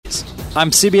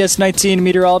I'm CBS 19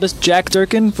 meteorologist Jack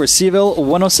Durkin for Seaville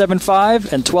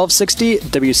 107.5 and 1260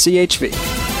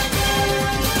 WCHV.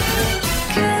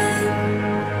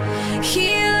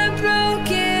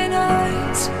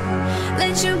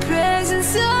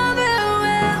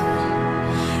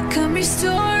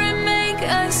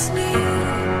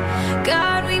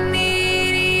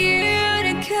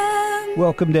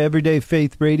 Welcome to Everyday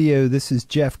Faith Radio. This is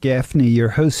Jeff Gaffney, your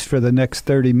host for the next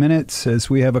 30 minutes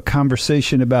as we have a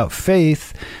conversation about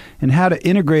faith and how to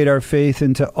integrate our faith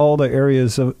into all the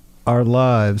areas of our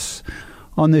lives.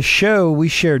 On this show, we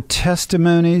share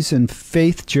testimonies and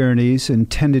faith journeys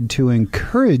intended to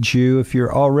encourage you if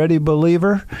you're already a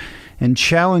believer and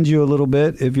challenge you a little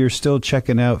bit if you're still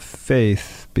checking out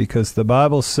faith, because the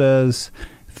Bible says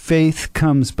faith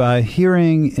comes by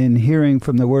hearing, and hearing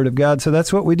from the Word of God. So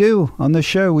that's what we do on this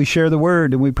show. We share the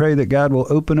Word, and we pray that God will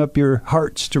open up your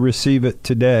hearts to receive it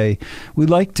today. We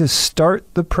like to start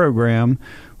the program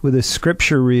with a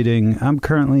scripture reading. I'm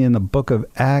currently in the book of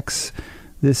Acts.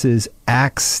 This is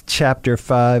Acts chapter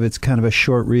 5. It's kind of a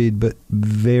short read, but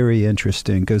very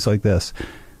interesting. It goes like this.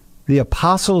 The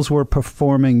apostles were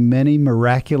performing many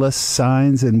miraculous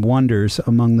signs and wonders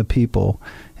among the people,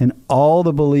 and all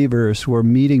the believers were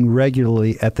meeting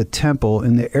regularly at the temple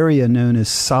in the area known as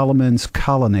Solomon's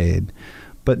Colonnade.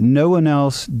 But no one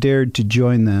else dared to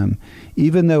join them,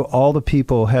 even though all the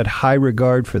people had high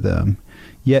regard for them.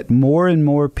 Yet more and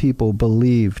more people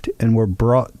believed and were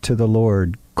brought to the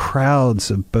Lord,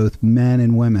 crowds of both men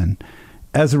and women.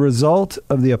 As a result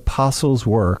of the apostles'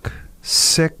 work,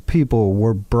 sick people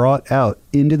were brought out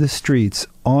into the streets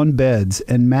on beds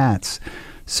and mats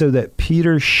so that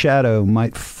Peter's shadow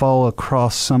might fall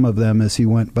across some of them as he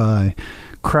went by.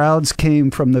 Crowds came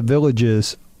from the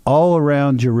villages all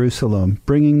around Jerusalem,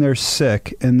 bringing their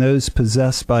sick and those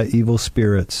possessed by evil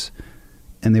spirits,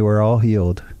 and they were all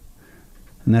healed.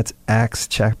 And that's Acts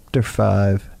chapter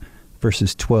 5.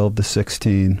 Verses 12 to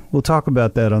 16. We'll talk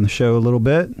about that on the show a little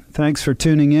bit. Thanks for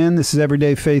tuning in. This is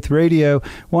Everyday Faith Radio.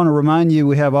 Want to remind you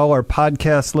we have all our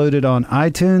podcasts loaded on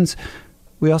iTunes.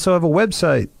 We also have a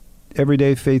website,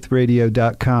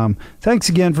 everydayfaithradio.com. Thanks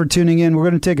again for tuning in. We're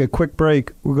going to take a quick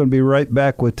break. We're going to be right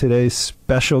back with today's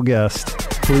special guest.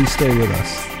 Please stay with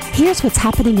us. Here's what's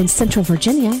happening in Central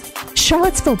Virginia.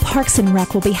 Charlottesville Parks and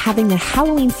Rec will be having their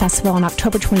Halloween Festival on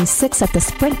October 26th at the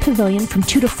Sprint Pavilion from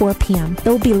 2 to 4 p.m.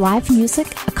 There will be live music,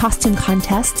 a costume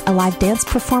contest, a live dance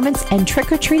performance, and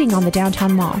trick-or-treating on the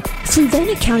downtown mall.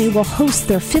 Fluvanna County will host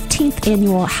their 15th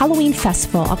annual Halloween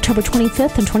Festival October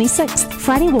 25th and 26th.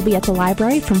 Friday will be at the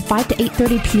library from 5 to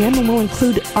 8:30 p.m. and will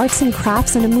include arts and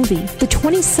crafts and a movie. The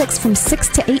 26th from 6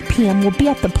 to 8 p.m. will be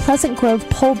at the Pleasant Grove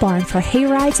Pole Barn for hay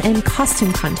rides and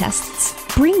costume contests.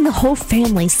 Bring the whole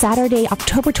family Saturday,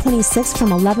 October 26th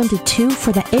from 11 to 2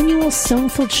 for the annual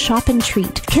Stonefield Shop and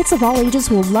Treat. Kids of all ages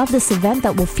will love this event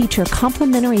that will feature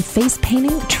complimentary face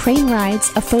painting, train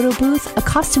rides, a photo booth, a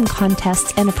costume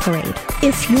contest, and a parade.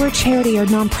 If your charity or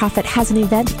nonprofit has an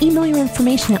event, email your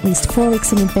information at least 4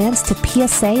 weeks in advance to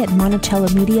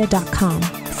psa@monticellomedia.com.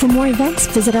 For more events,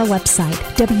 visit our website,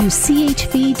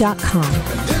 wchv.com.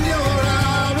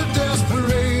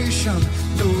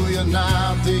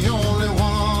 The only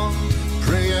one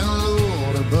praying,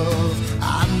 Lord above,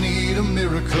 I need a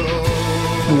miracle.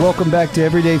 And welcome back to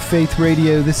Everyday Faith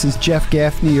Radio. This is Jeff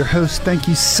Gaffney, your host. Thank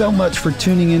you so much for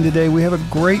tuning in today. We have a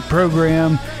great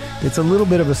program. It's a little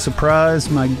bit of a surprise.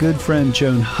 My good friend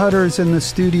Joan Hutter's in the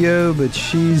studio, but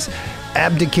she's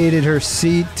abdicated her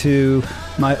seat to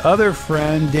my other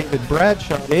friend, David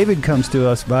Bradshaw. David comes to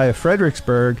us via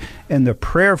Fredericksburg and the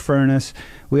Prayer Furnace.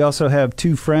 We also have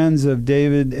two friends of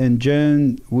David and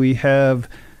Joan. We have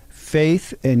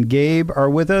Faith and Gabe are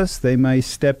with us. They may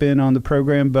step in on the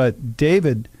program, but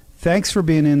David, thanks for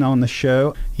being in on the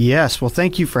show. Yes, well,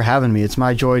 thank you for having me. It's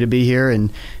my joy to be here, and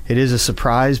it is a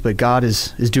surprise, but God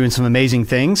is doing some amazing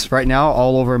things right now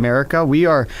all over America. We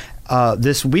are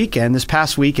this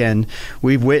past weekend,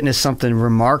 we've witnessed something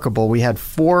remarkable. We had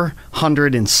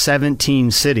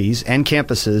 417 cities and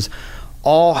campuses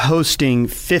all hosting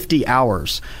 50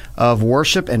 hours of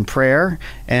worship and prayer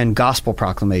and gospel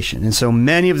proclamation. And so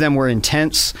many of them were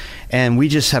intense, and we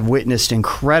just have witnessed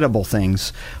incredible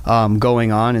things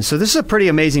going on. And so this is a pretty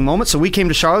amazing moment. So we came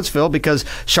to Charlottesville because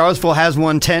Charlottesville has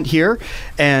one tent here,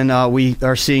 and we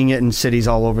are seeing it in cities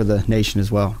all over the nation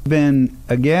as well. Been,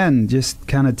 again, just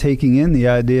kind of taking in the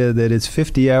idea that it's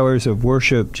 50 hours of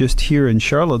worship just here in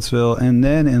Charlottesville, and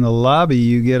then in the lobby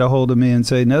you get a hold of me and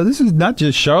say, no, this is not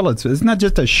just Charlottesville. It's not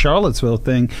just a Charlottesville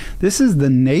thing. This is the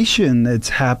nation that's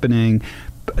happening.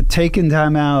 taking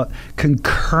time out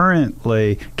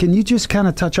concurrently. Can you just kind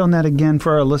of touch on that again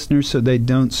for our listeners so they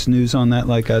don't snooze on that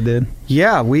like I did?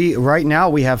 Yeah, right now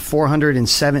we have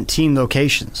 417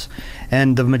 locations,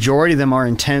 and the majority of them are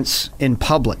intense in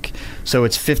public. So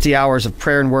it's 50 hours of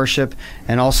prayer and worship,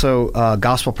 and also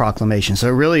gospel proclamation. So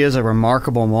it really is a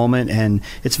remarkable moment, and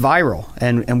it's viral.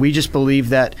 And we just believe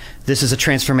that this is a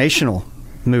transformational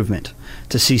movement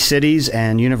to see cities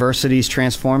and universities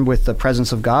transformed with the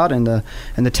presence of God and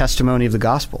the testimony of the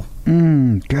gospel.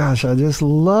 Gosh, I just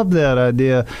love that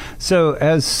idea. So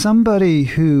as somebody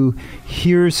who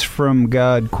hears from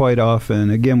God quite often,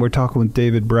 again, we're talking with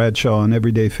David Bradshaw on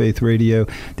Everyday Faith Radio.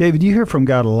 David, you hear from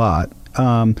God a lot.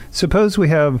 Suppose we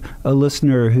have a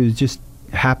listener who's just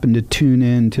happened to tune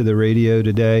in to the radio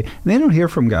today, and they don't hear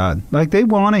from God. Like, they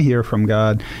want to hear from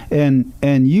God. And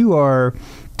you are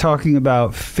talking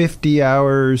about 50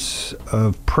 hours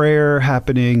of prayer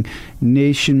happening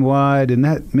nationwide, and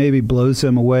that maybe blows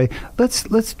them away.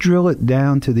 Let's drill it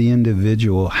down to the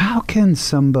individual. How can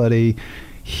somebody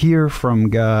hear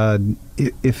from God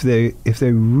if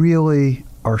they really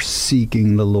are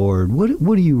seeking the Lord?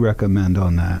 What do you recommend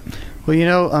on that?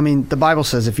 Well, I mean, the Bible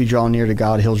says if you draw near to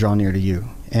God, He'll draw near to you.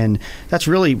 And that's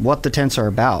really what the tents are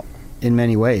about in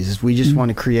many ways, is we just want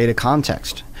to create a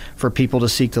context for people to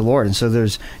seek the Lord. And so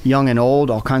there's young and old,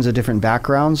 all kinds of different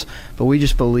backgrounds, but we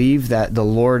just believe that the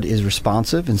Lord is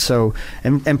responsive. And so,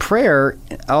 and prayer,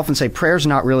 I often say prayer is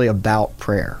not really about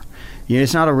prayer.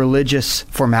 It's not a religious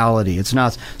formality. It's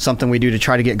not something we do to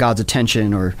try to get God's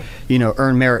attention or,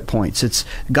 earn merit points. It's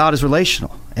God is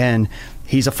relational, and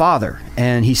He's a Father,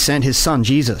 and He sent His Son,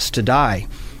 Jesus, to die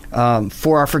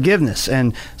for our forgiveness.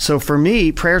 And so for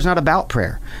me, prayer is not about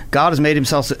prayer. God has made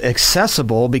Himself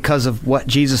accessible because of what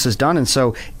Jesus has done. And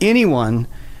so anyone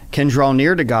can draw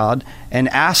near to God and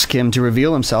ask Him to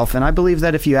reveal Himself. And I believe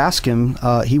that if you ask Him,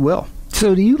 He will.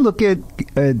 So do you look at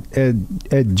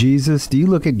Jesus? Do you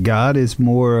look at God as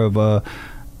more of a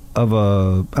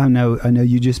I know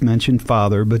you just mentioned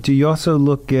Father, but do you also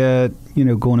look at,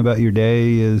 going about your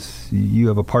day as you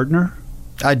have a partner?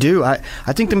 I do. I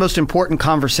think the most important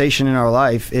conversation in our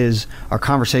life is our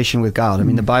conversation with God. I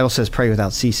mean, the Bible says pray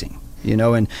without ceasing,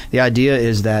 and the idea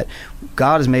is that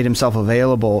God has made Himself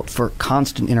available for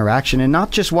constant interaction, and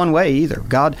not just one way either.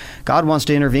 God wants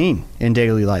to intervene in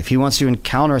daily life. He wants to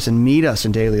encounter us and meet us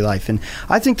in daily life. And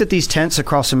I think that these tents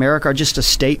across America are just a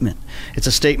statement. It's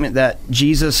a statement that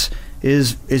Jesus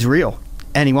is real,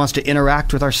 and He wants to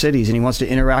interact with our cities, and He wants to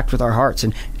interact with our hearts.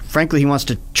 And frankly, He wants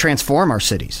to transform our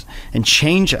cities and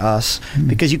change us,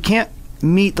 because you can't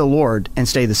meet the Lord and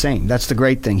stay the same. That's the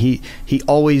great thing. He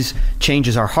always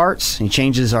changes our hearts. He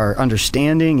changes our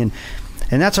understanding, and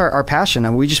that's our passion.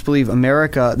 And we just believe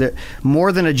America, that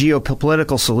more than a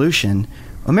geopolitical solution,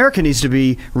 America needs to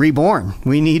be reborn.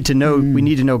 We need to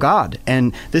know God.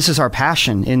 And this is our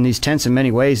passion in these tents in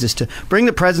many ways, is to bring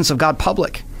the presence of God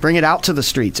public, bring it out to the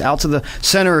streets, out to the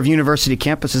center of university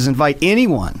campuses, invite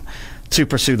anyone to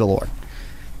pursue the Lord.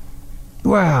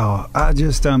 Wow,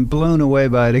 I'm blown away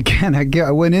by it again.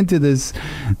 I went into this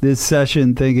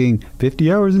session thinking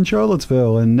 50 hours in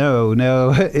Charlottesville, and no,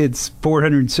 it's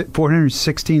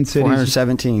 416 cities.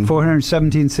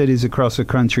 417 cities across the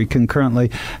country concurrently.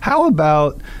 How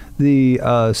about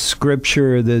the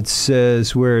scripture that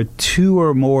says, where two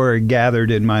or more are gathered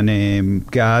in my name,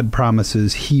 God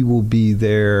promises He will be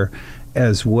there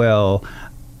as well?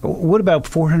 What about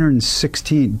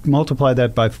 416? Multiply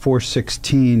that by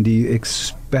 416. Do you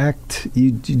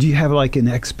do you have like an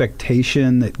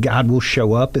expectation that God will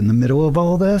show up in the middle of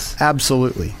all this?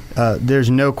 Absolutely. There's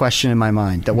no question in my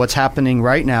mind that what's happening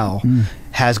right now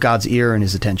has God's ear and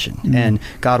His attention, and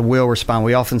God will respond.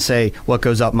 We often say, what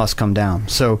goes up must come down.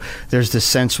 So there's this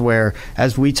sense where,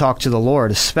 as we talk to the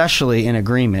Lord, especially in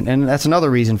agreement, and that's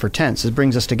another reason for tents, it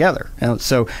brings us together. And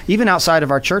so even outside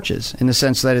of our churches, in the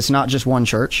sense that it's not just one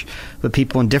church, but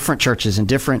people in different churches and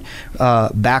different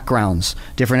backgrounds,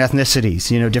 different ethnicities,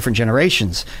 different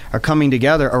generations are coming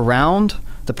together around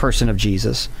the person of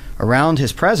Jesus, around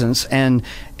His presence, and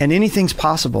anything's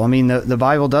possible. I mean, the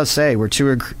Bible does say where two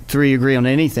or three agree on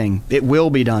anything, it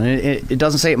will be done. It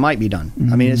doesn't say it might be done.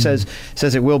 I mean, it says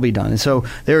it will be done. And so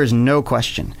there is no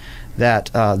question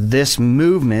that this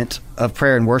movement of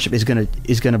prayer and worship is going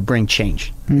to bring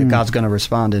change. God's going to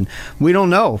respond, and we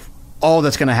don't know all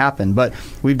that's going to happen, but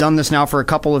we've done this now for a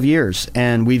couple of years,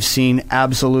 and we've seen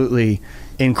absolutely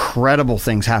incredible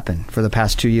things happen for the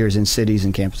past 2 years in cities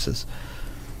and campuses.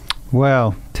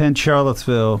 Wow, Tent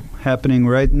Charlottesville happening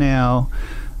right now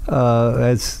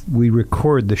as we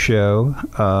record the show.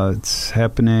 It's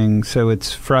happening, so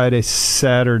it's Friday,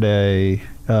 Saturday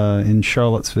in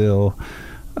Charlottesville.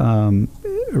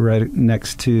 right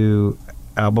next to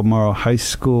Albemarle High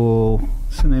School.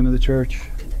 What's the name of the church?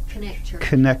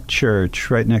 Connect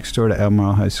Church, right next door to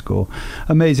Albemarle High School.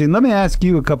 Amazing. Let me ask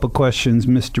you a couple questions,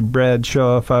 Mr.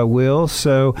 Bradshaw, if I will.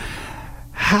 So,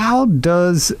 how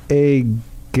does a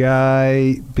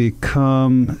guy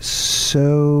become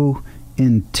so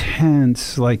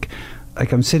intense? Like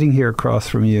I'm sitting here across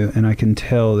from you, and I can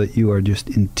tell that you are just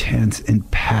intense and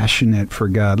passionate for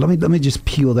God. Let me just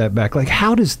peel that back. Like,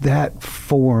 how does that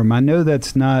form? I know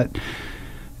that's not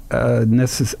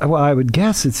well, I would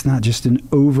guess it's not just an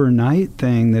overnight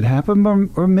thing that happened,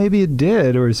 or maybe it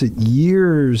did, or is it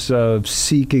years of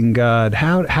seeking God?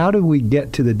 How do we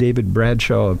get to the David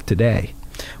Bradshaw of today?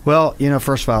 Well,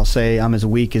 first of all, I'll say I'm as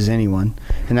weak as anyone,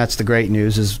 and that's the great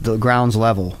news, is the ground's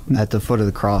level at the foot of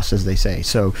the cross, as they say.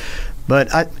 So,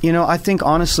 but I think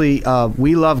honestly,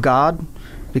 we love God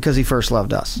because he first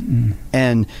loved us.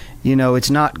 And, it's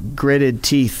not gritted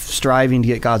teeth striving to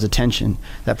get God's attention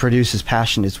that produces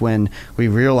passion. It's when we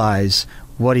realize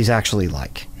what he's actually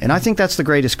like. And I think that's the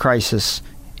greatest crisis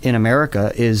in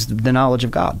America, is the knowledge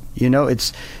of God.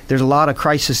 There's a lot of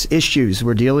crisis issues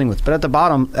we're dealing with. But at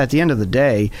the end of the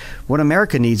day, what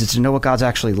America needs is to know what God's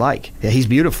actually like. That he's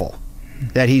beautiful,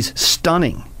 that he's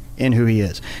stunning in who he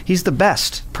is. He's the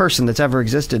best person that's ever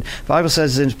existed. The Bible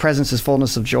says in his presence is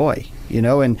fullness of joy,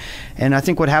 and I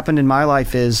think what happened in my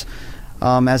life is,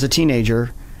 as a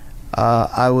teenager,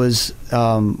 I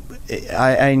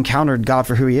encountered God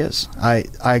for who he is. I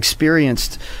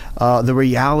experienced the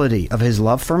reality of his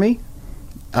love for me.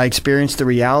 I experienced the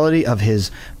reality of his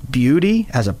beauty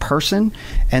as a person,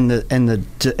 and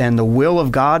the will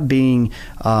of God being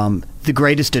the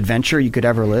greatest adventure you could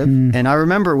ever live. And I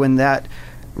remember when that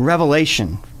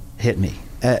revelation hit me.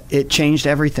 It changed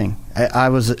everything. I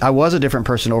was a different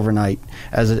person overnight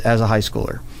as a high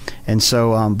schooler, and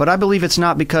so. But I believe it's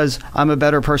not because I'm a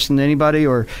better person than anybody,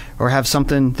 or have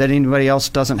something that anybody else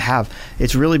doesn't have.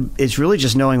 It's really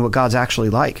just knowing what God's actually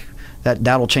like.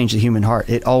 That'll change the human heart.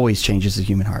 It always changes the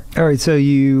human heart. All right, so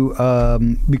you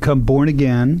become born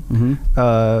again,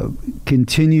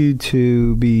 continue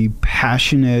to be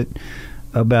passionate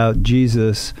about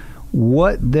Jesus.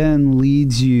 What then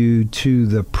leads you to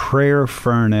the prayer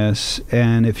furnace?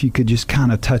 And if you could just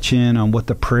kind of touch in on what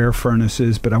the prayer furnace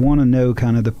is, but I want to know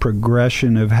kind of the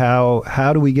progression of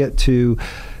how do we get to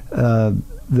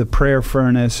the prayer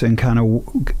furnace, and kind of,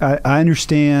 I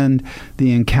understand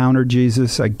the encounter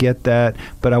Jesus, I get that,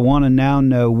 but I want to now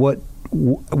know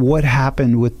what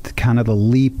happened with kind of the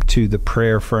leap to the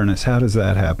prayer furnace. How does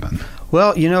that happen?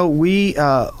 Well,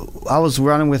 I was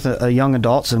running with a young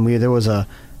adults, and there was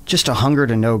just a hunger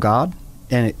to know God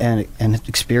and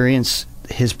experience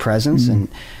his presence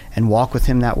and walk with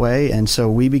him that way. And so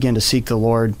we began to seek the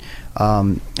Lord.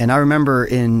 And I remember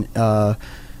in the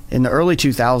early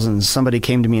 2000s, somebody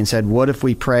came to me and said, what if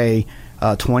we pray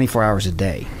 24 hours a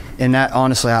day? And that,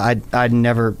 honestly, I'd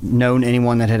never known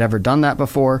anyone that had ever done that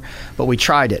before, but we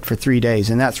tried it for 3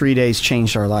 days, and that 3 days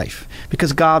changed our life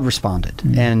because God responded.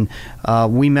 And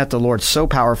we met the Lord so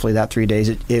powerfully that 3 days,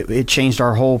 it changed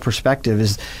our whole perspective,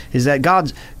 is that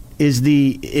God is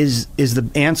the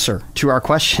answer to our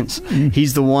questions.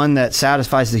 He's the one that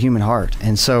satisfies the human heart.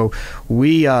 And so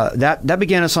we that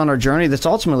began us on our journey that's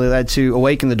ultimately led to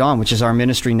Awaken the Dawn, which is our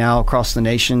ministry now across the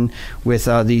nation with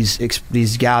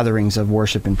these gatherings of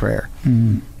worship and prayer.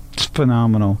 It's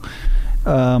phenomenal.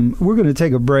 We're going to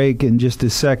take a break in just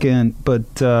a second,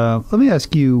 but let me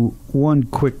ask you one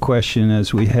quick question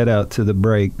as we head out to the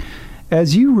break.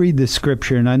 As you read the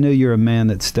Scripture, and I know you're a man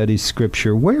that studies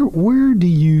Scripture, where do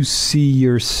you see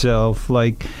yourself?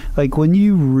 Like when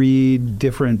you read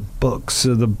different books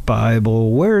of the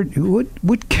Bible,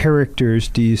 what characters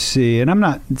do you see? And I'm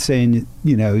not saying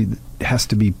it has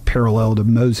to be parallel to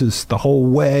Moses the whole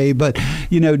way, but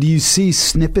do you see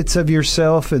snippets of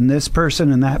yourself in this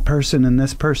person and that person and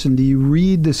this person? Do you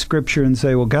read the Scripture and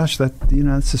say, well, gosh, that's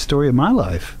the story of my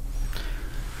life?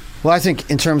 Well, I think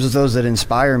in terms of those that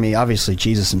inspire me, obviously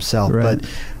Jesus himself, right.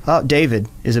 But David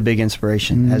is a big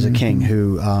inspiration as a king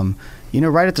who,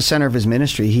 right at the center of his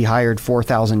ministry, he hired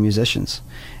 4,000 musicians,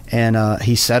 and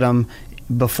he set them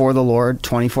before the Lord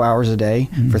 24 hours a day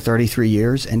for 33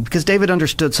 years. And because David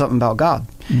understood something about God,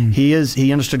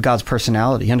 he understood God's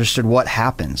personality. He understood what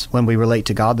happens when we relate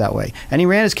to God that way. And he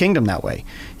ran his kingdom that way,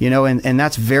 and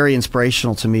that's very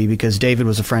inspirational to me because David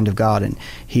was a friend of God and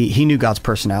he knew God's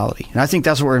personality. And I think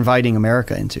that's what we're inviting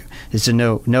America into, is to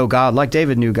know God like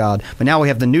David knew God. But now we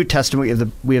have the New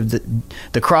Testament, we have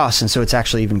the cross, and so it's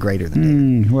actually even greater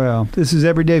than David. Well, this is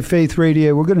Everyday Faith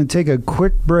Radio. We're going to take a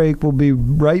quick break. We'll be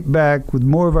right back with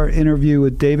more of our interview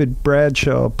with David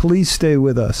Bradshaw. Please stay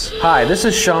with us. Hi, this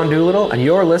is Sean Doolittle, and you're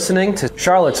You're listening to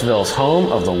Charlottesville's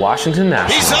home of the Washington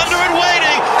Nationals. He's under and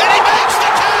waiting, and he makes the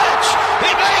catch!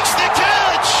 He makes the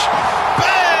catch!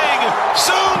 Bang!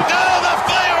 Soon go the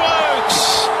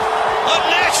fireworks! A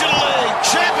National League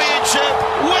championship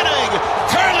winning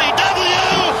Curly W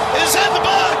is in the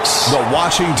box! The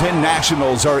Washington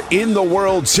Nationals are in the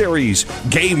World Series.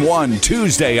 Game 1,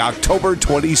 Tuesday, October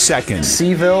 22nd.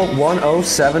 Seville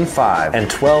 1075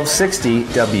 and 1260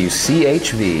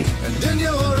 WCHV. And then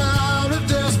you're out of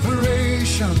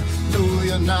desperation. No,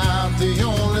 you're not the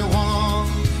only one.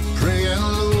 Praying,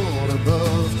 Lord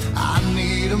above, I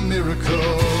need a miracle.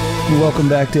 Welcome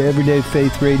back to Everyday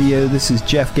Faith Radio. This is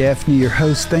Jeff Gaffney, your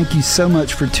host. Thank you so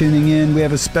much for tuning in. We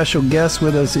have a special guest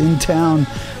with us in town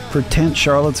for Tent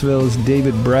Charlottesville is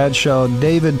David Bradshaw.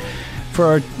 David, for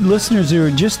our listeners who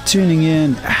are just tuning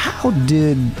in, how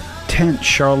did Tent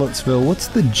Charlottesville, what's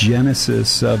the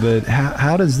genesis of it?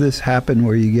 How does this happen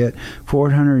where you get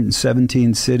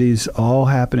 417 cities all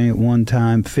happening at one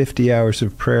time, 50 hours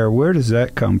of prayer? Where does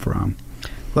that come from?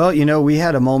 Well, we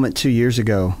had a moment 2 years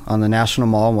ago on the National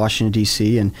Mall in Washington,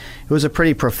 D.C., and it was a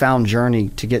pretty profound journey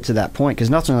to get to that point because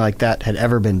nothing like that had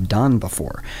ever been done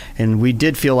before. And we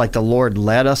did feel like the Lord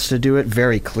led us to do it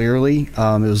very clearly. It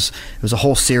was a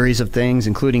whole series of things,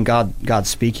 including God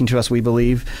speaking to us, we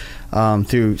believe,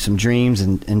 through some dreams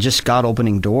and just God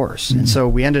opening doors. Mm-hmm. And so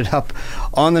we ended up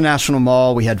on the National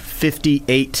Mall. We had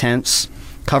 58 tents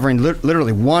covering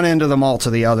literally one end of the mall to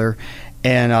the other.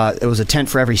 And it was a tent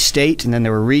for every state, and then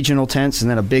there were regional tents,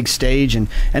 and then a big stage, and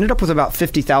ended up with about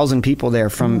 50,000 people there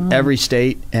from every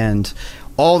state, and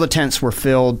all the tents were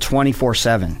filled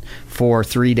 24/7 for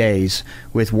 3 days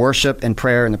with worship and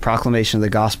prayer and the proclamation of the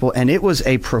gospel. And it was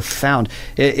a profound,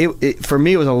 for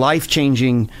me, it was a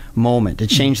life-changing moment. It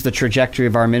changed the trajectory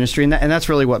of our ministry, and that's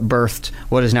really what birthed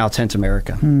what is now Tent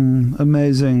America.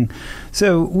 Amazing.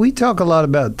 So we talk a lot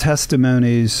about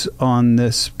testimonies on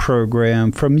this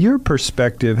program. From your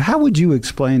perspective, how would you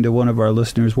explain to one of our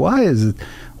listeners, why is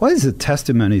a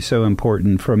testimony so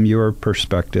important from your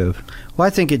perspective? Well, I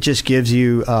think it just gives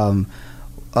you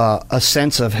a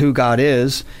sense of who God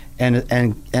is,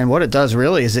 and what it does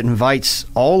really is it invites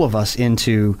all of us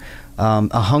into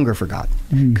a hunger for God.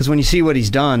 Because when you see what He's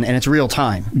done, and it's real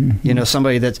time,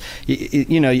 somebody that's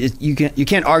you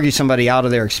can't argue somebody out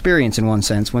of their experience in one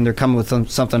sense when they're coming with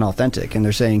something authentic and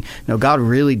they're saying, no, God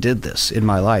really did this in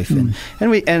my life.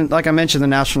 And like I mentioned, the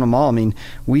National Mall. I mean,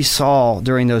 we saw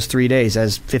during those 3 days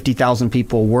as 50,000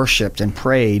 people worshipped and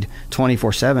prayed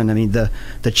 24/7. I mean,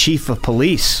 the chief of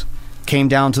police came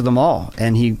down to the mall,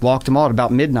 and he walked the mall at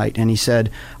about midnight, and he said,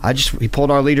 he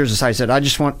pulled our leaders aside, said,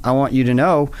 I want you to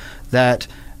know that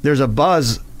there's a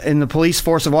buzz in the police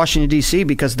force of Washington, D.C.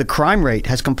 because the crime rate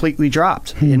has completely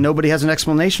dropped, and nobody has an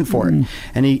explanation for it.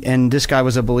 And this guy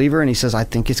was a believer, and he says, I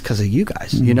think it's because of you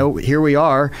guys. Here we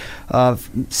are,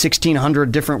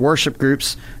 1,600 different worship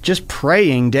groups just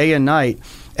praying day and night,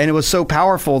 and it was so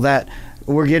powerful that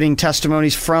we're getting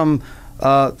testimonies from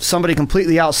somebody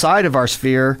completely outside of our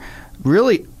sphere,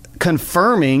 really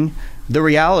confirming the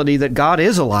reality that God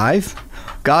is alive.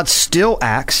 God still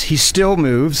acts, He still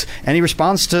moves, and He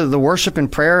responds to the worship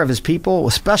and prayer of His people,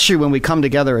 especially when we come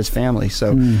together as family.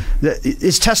 So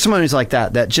it's testimonies like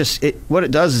that just, what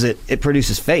it does is it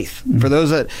produces faith. For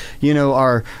those that,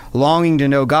 are longing to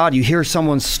know God, you hear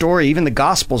someone's story, even the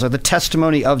Gospels are the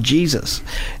testimony of Jesus.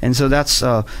 And so that's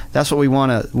what we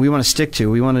want to stick to.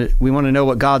 We want to know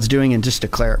what God's doing and just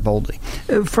declare it boldly.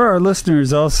 For our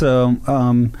listeners also,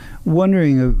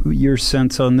 wondering your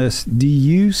sense on this, do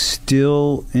you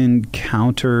still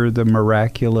encounter the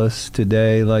miraculous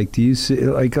today? Like, do you see,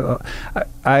 I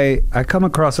come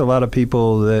across a lot of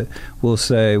people that will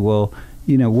say, well,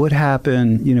 what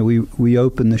happened, we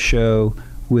opened the show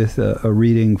with a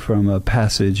reading from a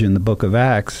passage in the book of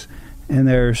Acts, and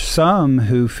there are some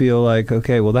who feel like,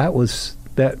 okay, well,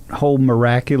 that whole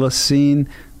miraculous scene,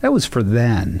 that was for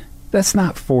then. That's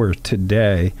not for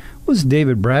today. What does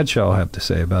David Bradshaw have to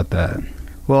say about that?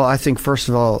 Well, I think, first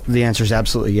of all, the answer is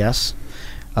absolutely yes.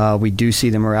 We do see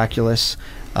the miraculous.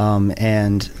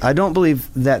 And I don't believe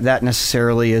that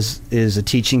necessarily is a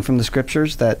teaching from the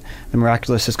Scriptures, that the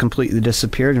miraculous has completely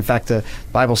disappeared. In fact, the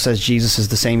Bible says Jesus is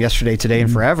the same yesterday, today, and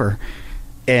forever.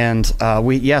 And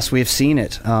we have seen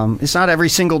it. It's not every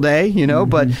single day,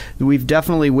 but we've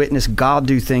definitely witnessed God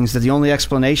do things that the only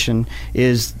explanation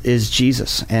is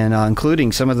Jesus, and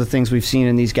including some of the things we've seen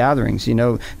in these gatherings.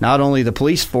 Not only the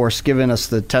police force giving us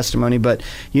the testimony, but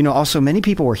also many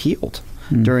people were healed.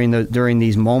 during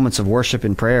these moments of worship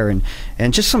and prayer,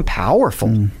 and just some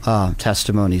powerful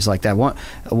testimonies like that.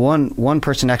 One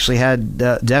person actually had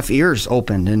deaf ears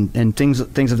opened and things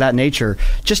of that nature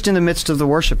just in the midst of the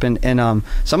worship, and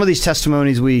some of these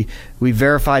testimonies we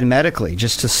verified medically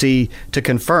just to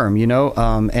confirm,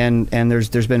 and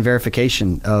there's been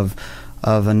verification of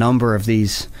a number of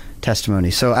these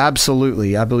testimonies. So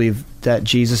absolutely, I believe that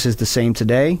Jesus is the same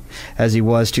today as he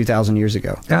was 2,000 years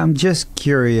ago. I'm just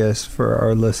curious for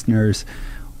our listeners,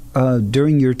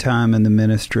 during your time in the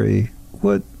ministry,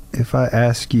 what if I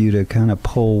ask you to kind of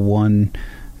pull one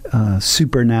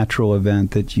supernatural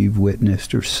event that you've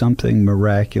witnessed or something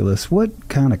miraculous, what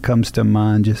kind of comes to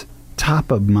mind, just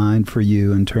top of mind for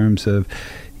you in terms of,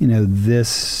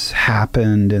 this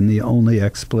happened and the only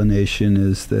explanation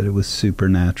is that it was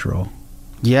supernatural?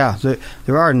 Yeah,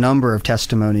 there are a number of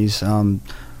testimonies. One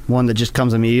that just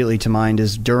comes immediately to mind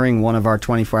is during one of our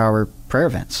 24-hour prayer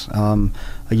events. A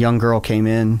young girl came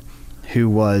in who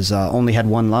was only had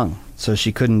one lung, so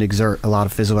she couldn't exert a lot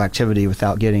of physical activity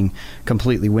without getting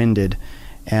completely winded.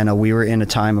 And we were in a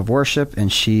time of worship,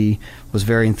 and she was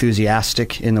very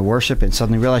enthusiastic in the worship and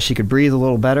suddenly realized she could breathe a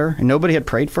little better. And nobody had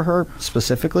prayed for her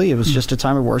specifically. It was just a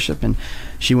time of worship. And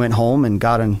she went home and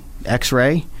got an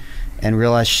X-ray and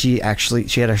realized she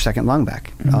had her second lung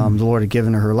back. The Lord had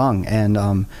given her lung. And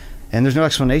there's no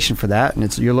explanation for that.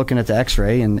 And you're looking at the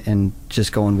X-ray and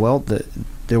just going, well,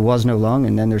 there was no lung,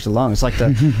 and then there's a lung. It's like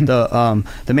the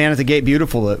man at the gate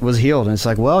beautiful that was healed, and it's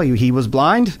like, well, he was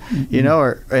blind,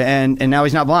 and now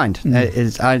he's not blind.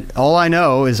 All I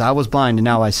know is I was blind and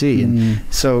now I see. And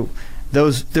so there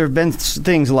have been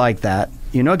things like that.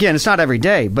 Again, it's not every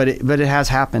day, but it has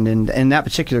happened. And in that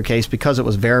particular case, because it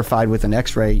was verified with an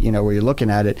X-ray, where you're looking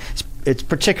at it, it's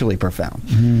particularly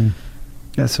profound.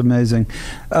 That's amazing.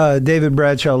 David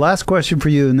Bradshaw, last question for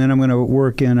you, and then I'm going to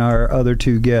work in our other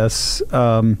two guests.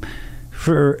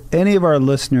 For any of our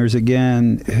listeners,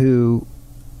 again, who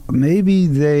maybe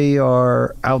they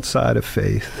are outside of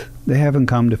faith, they haven't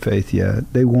come to faith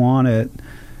yet, they want it,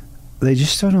 they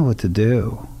just don't know what to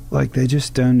do. Like, they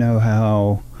just don't know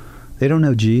how, they don't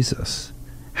know Jesus.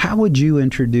 How would you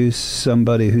introduce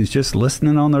somebody who's just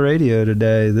listening on the radio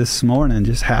today, this morning,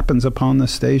 just happens upon the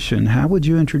station? How would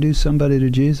you introduce somebody to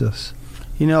Jesus?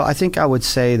 I think I would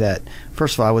say that,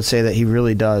 first of all, he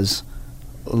really does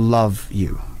love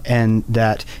you, and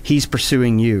that he's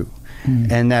pursuing you,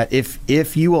 and that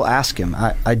if you will ask him,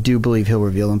 I do believe he'll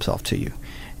reveal himself to you.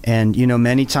 And,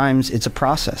 many times it's a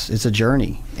process, it's a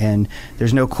journey, and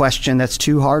there's no question that's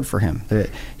too hard for him.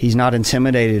 He's not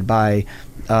intimidated by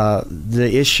the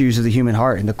issues of the human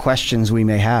heart and the questions we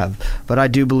may have. But I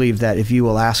do believe that if you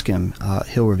will ask him,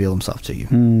 he'll reveal himself to you.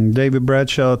 David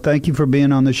Bradshaw, thank you for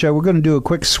being on the show. We're going to do a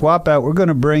quick swap out. We're going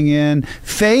to bring in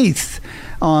Faith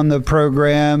on the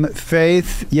program.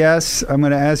 Faith, yes, I'm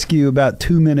going to ask you about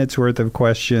 2 minutes worth of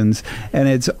questions, and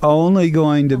it's only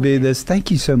going to be this.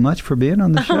 Thank you so much for being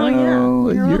on the show.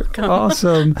 You're welcome.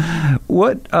 Awesome.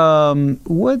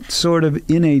 What sort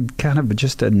of, in a kind of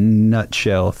just a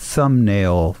nutshell,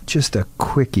 thumbnail, just a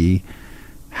quickie,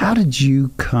 how did you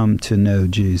come to know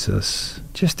Jesus?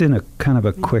 Just in a kind of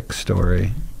a quick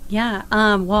story. Yeah.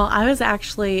 Well, I was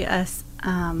actually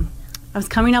I was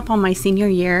coming up on my senior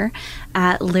year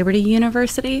at Liberty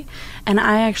University, and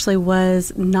I actually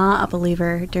was not a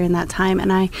believer during that time.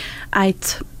 And I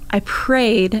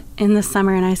prayed in the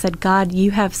summer, and I said, God,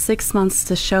 you have 6 months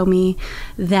to show me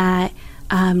that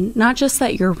not just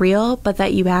that you're real, but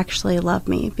that you actually love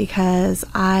me, because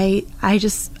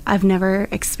I've never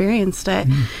experienced it.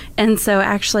 And so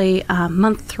actually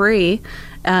month 3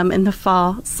 in the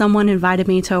fall, someone invited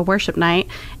me to a worship night,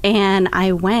 and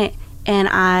I went. And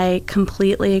I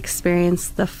completely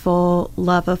experienced the full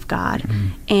love of God.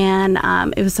 And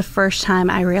it was the first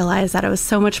time I realized that it was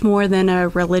so much more than a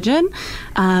religion.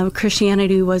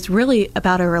 Christianity was really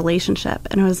about a relationship.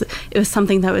 And it was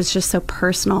something that was just so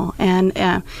personal. And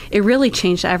it really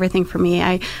changed everything for me.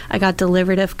 I got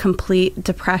delivered of complete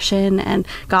depression and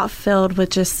got filled with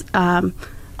just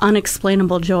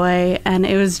unexplainable joy, and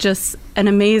it was just an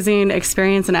amazing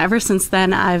experience. And ever since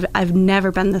then, I've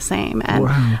never been the same, and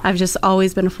I've just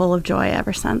always been full of joy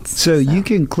ever since. So you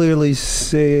can clearly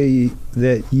say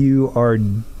that you are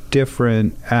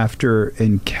different after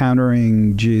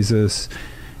encountering Jesus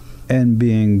and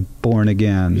being born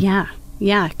again. Yeah,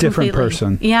 different completely.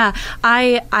 person. Yeah,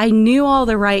 I knew all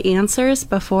the right answers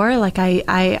before. Like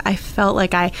I felt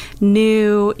like I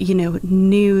knew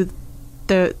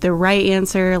the right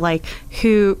answer, like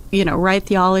who, right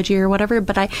theology or whatever,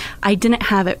 but I didn't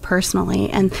have it personally.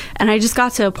 And I just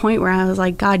got to a point where I was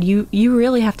like, God, you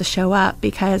really have to show up,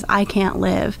 because I can't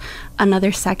live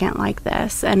another second like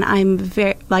this. And I'm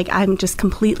I'm just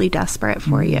completely desperate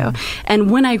for you. And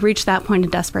when I reached that point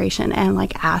of desperation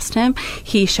and asked him,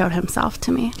 he showed himself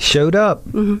to me. Showed up.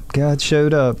 God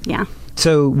showed up. Yeah.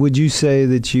 So would you say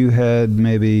that you had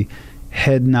maybe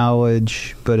head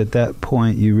knowledge, but at that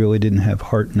point you really didn't have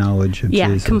heart knowledge of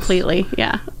Jesus? Yeah, completely.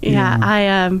 Yeah.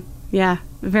 I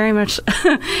very much.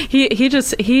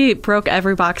 he broke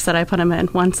every box that I put him in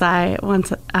once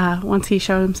he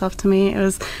showed himself to me. It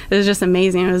was just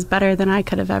amazing. It was better than I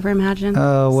could have ever imagined.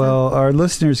 Well, our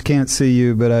listeners can't see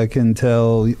you, but I can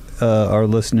tell our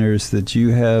listeners that you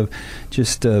have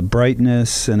just a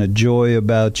brightness and a joy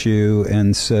about you,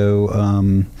 and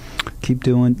so keep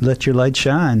doing. Let your light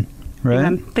shine. Right?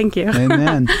 Amen. Thank you.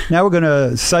 Amen. Now we're going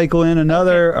to cycle in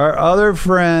our other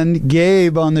friend,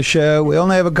 Gabe, on the show. We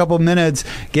only have a couple minutes.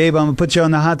 Gabe, I'm going to put you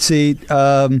on the hot seat.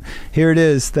 Here it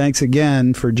is. Thanks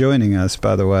again for joining us,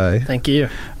 by the way. Thank you.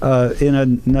 In a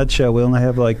nutshell, we only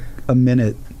have a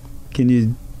minute. Can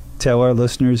you tell our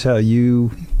listeners how you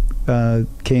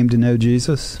came to know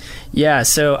Jesus? Yeah,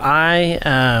 so I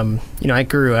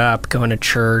grew up going to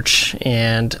church,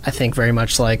 and I think very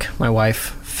much like my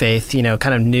wife, Faith,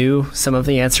 kind of knew some of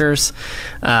the answers,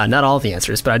 not all of the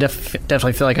answers, but I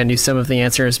definitely feel like I knew some of the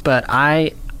answers. But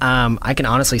I can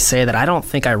honestly say that I don't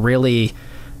think I really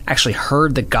actually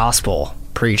heard the gospel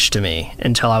preached to me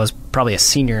until I was probably a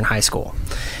senior in high school.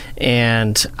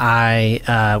 And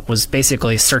I was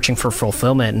basically searching for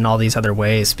fulfillment in all these other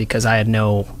ways, because I had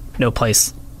no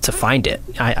place to find it.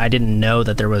 I didn't know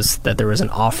that there was an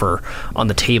offer on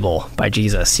the table by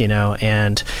Jesus,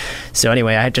 and so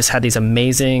anyway, I just had these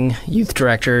amazing youth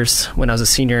directors when I was a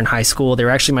senior in high school. They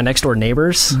were actually my next door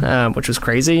neighbors, which was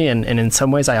crazy, and in some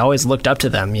ways I always looked up to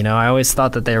them. I always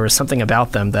thought that there was something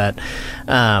about them that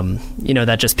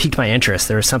that just piqued my interest.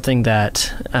 There was something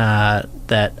that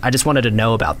I just wanted to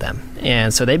know about them.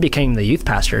 And so they became the youth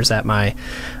pastors at my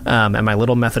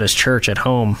little Methodist church at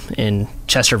home in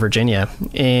Chester, Virginia.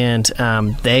 And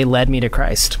they led me to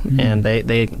Christ. And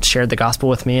they shared the gospel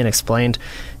with me and explained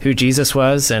who Jesus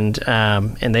was, and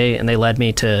they led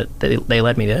me to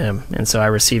him. And so I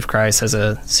received Christ as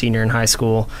a senior in high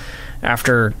school,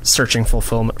 after searching for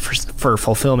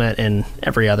fulfillment in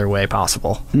every other way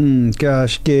possible.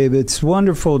 Gosh, Gabe, it's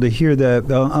wonderful to hear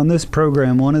that. On this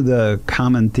program, one of the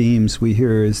common themes we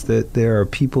hear is that there are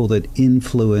people that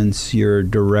influence your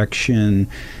direction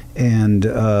and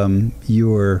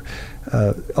your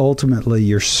ultimately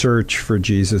your search for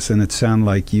Jesus. And it sounded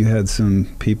like you had some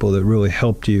people that really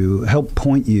helped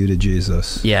point you to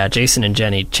Jesus. Yeah, Jason and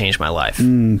Jenny changed my life.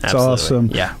 It's awesome.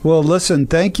 Yeah. Well, listen,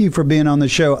 thank you for being on the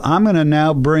show. I'm going to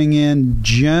now bring in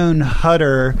Joan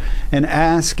Hutter and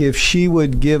ask if she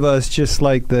would give us just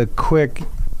the quick,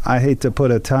 I hate to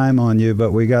put a time on you,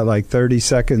 but we got 30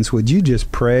 seconds. Would you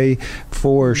just pray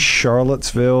for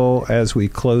Charlottesville as we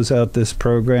close out this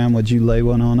program? Would you lay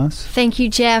one on us? Thank you,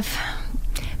 Jeff.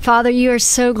 Father, you are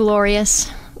so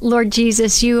glorious. Lord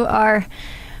Jesus, you are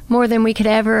more than we could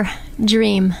ever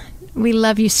dream. We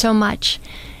love you so much.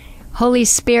 Holy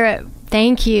Spirit,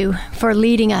 thank you for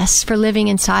leading us, for living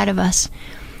inside of us.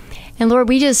 And Lord,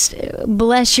 we just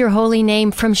bless your holy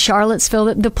name from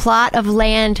Charlottesville. The plot of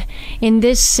land in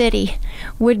this city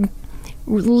would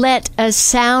let a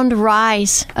sound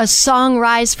rise, a song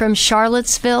rise from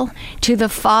Charlottesville to the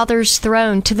Father's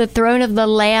throne, to the throne of the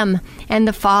Lamb and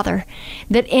the Father.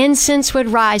 That incense would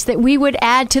rise, that we would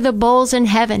add to the bowls in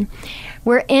heaven.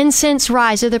 Where incense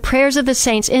rise, or the prayers of the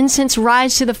saints, incense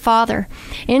rise to the Father,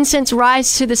 incense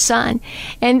rise to the Son,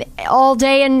 and all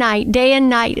day and night,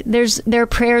 their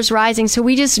prayers rising. So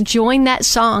we just join that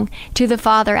song to the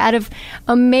Father out of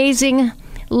amazing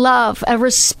love, a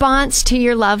response to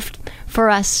your love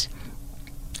for us.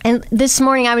 And this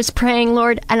morning I was praying,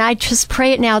 Lord, and I just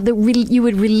pray it now, that you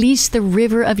would release the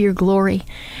river of your glory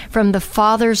from the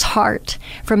Father's heart,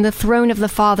 from the throne of the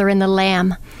Father and the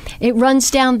Lamb. It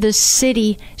runs down the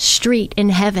city street in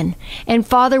heaven. And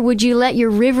Father, would you let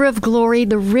your river of glory,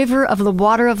 the river of the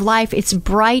water of life, it's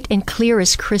bright and clear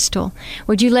as crystal.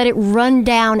 Would you let it run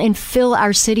down and fill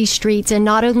our city streets, and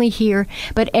not only here,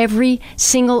 but every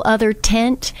single other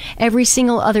tent, every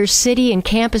single other city and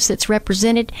campus that's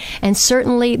represented, and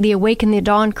certainly the Awaken the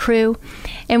Dawn crew.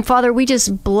 And Father, we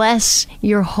just bless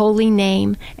your holy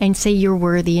name and say you're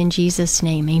worthy in Jesus'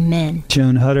 name. Amen.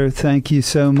 Joan Hutter, thank you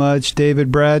so much. David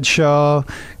Bradshaw,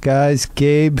 guys,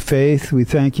 Gabe, Faith, we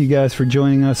thank you guys for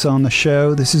joining us on the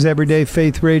show. This is Everyday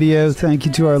Faith Radio. Thank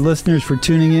you to our listeners for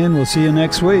tuning in. We'll see you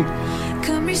next week.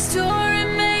 Come restore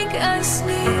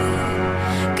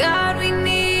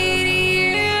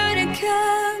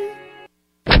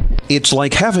It's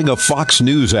like having a Fox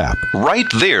News app right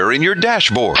there in your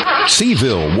dashboard.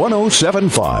 Seville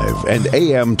 107.5 and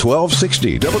AM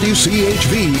 1260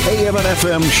 WCHV AM and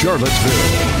FM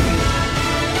Charlottesville.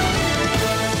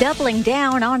 Doubling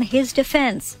down on his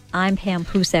defense. I'm Pam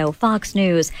Puso, Fox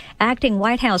News. Acting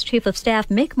White House Chief of Staff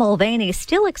Mick Mulvaney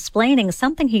still explaining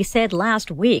something he said last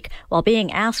week. While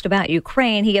being asked about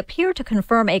Ukraine, he appeared to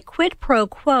confirm a quid pro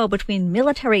quo between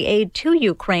military aid to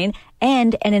Ukraine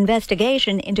and an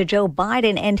investigation into Joe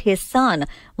Biden and his son.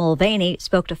 Mulvaney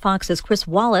spoke to Fox's Chris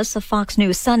Wallace of Fox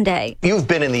News Sunday. You've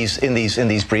been in these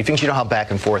briefings. You know how back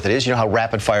and forth it is. You know how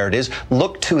rapid fire it is.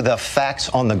 Look to the facts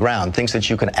on the ground, things that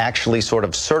you can actually sort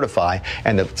of certify.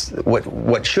 And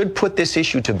what should put this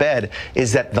issue to bed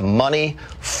is that the money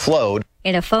flowed.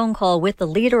 In a phone call with the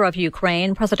leader of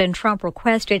Ukraine, President Trump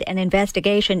requested an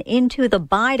investigation into the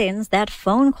Bidens. That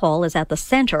phone call is at the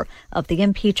center of the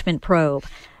impeachment probe.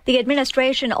 The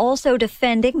administration also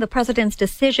defending the president's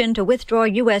decision to withdraw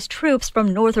U.S. troops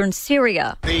from northern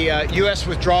Syria. The U.S.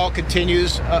 withdrawal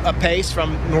continues apace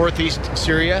from northeast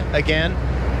Syria again.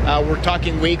 We're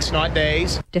talking weeks, not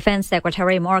days. Defense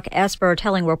Secretary Mark Esper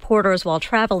telling reporters while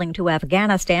traveling to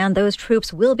Afghanistan those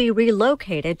troops will be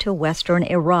relocated to western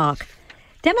Iraq.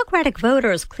 Democratic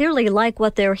voters clearly like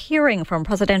what they're hearing from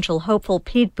presidential hopeful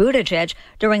Pete Buttigieg.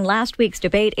 During last week's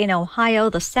debate in Ohio,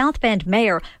 the South Bend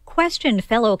mayor questioned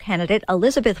fellow candidate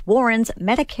Elizabeth Warren's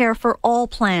Medicare for All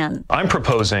plan. I'm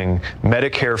proposing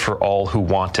Medicare for all who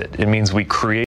want it. It means we create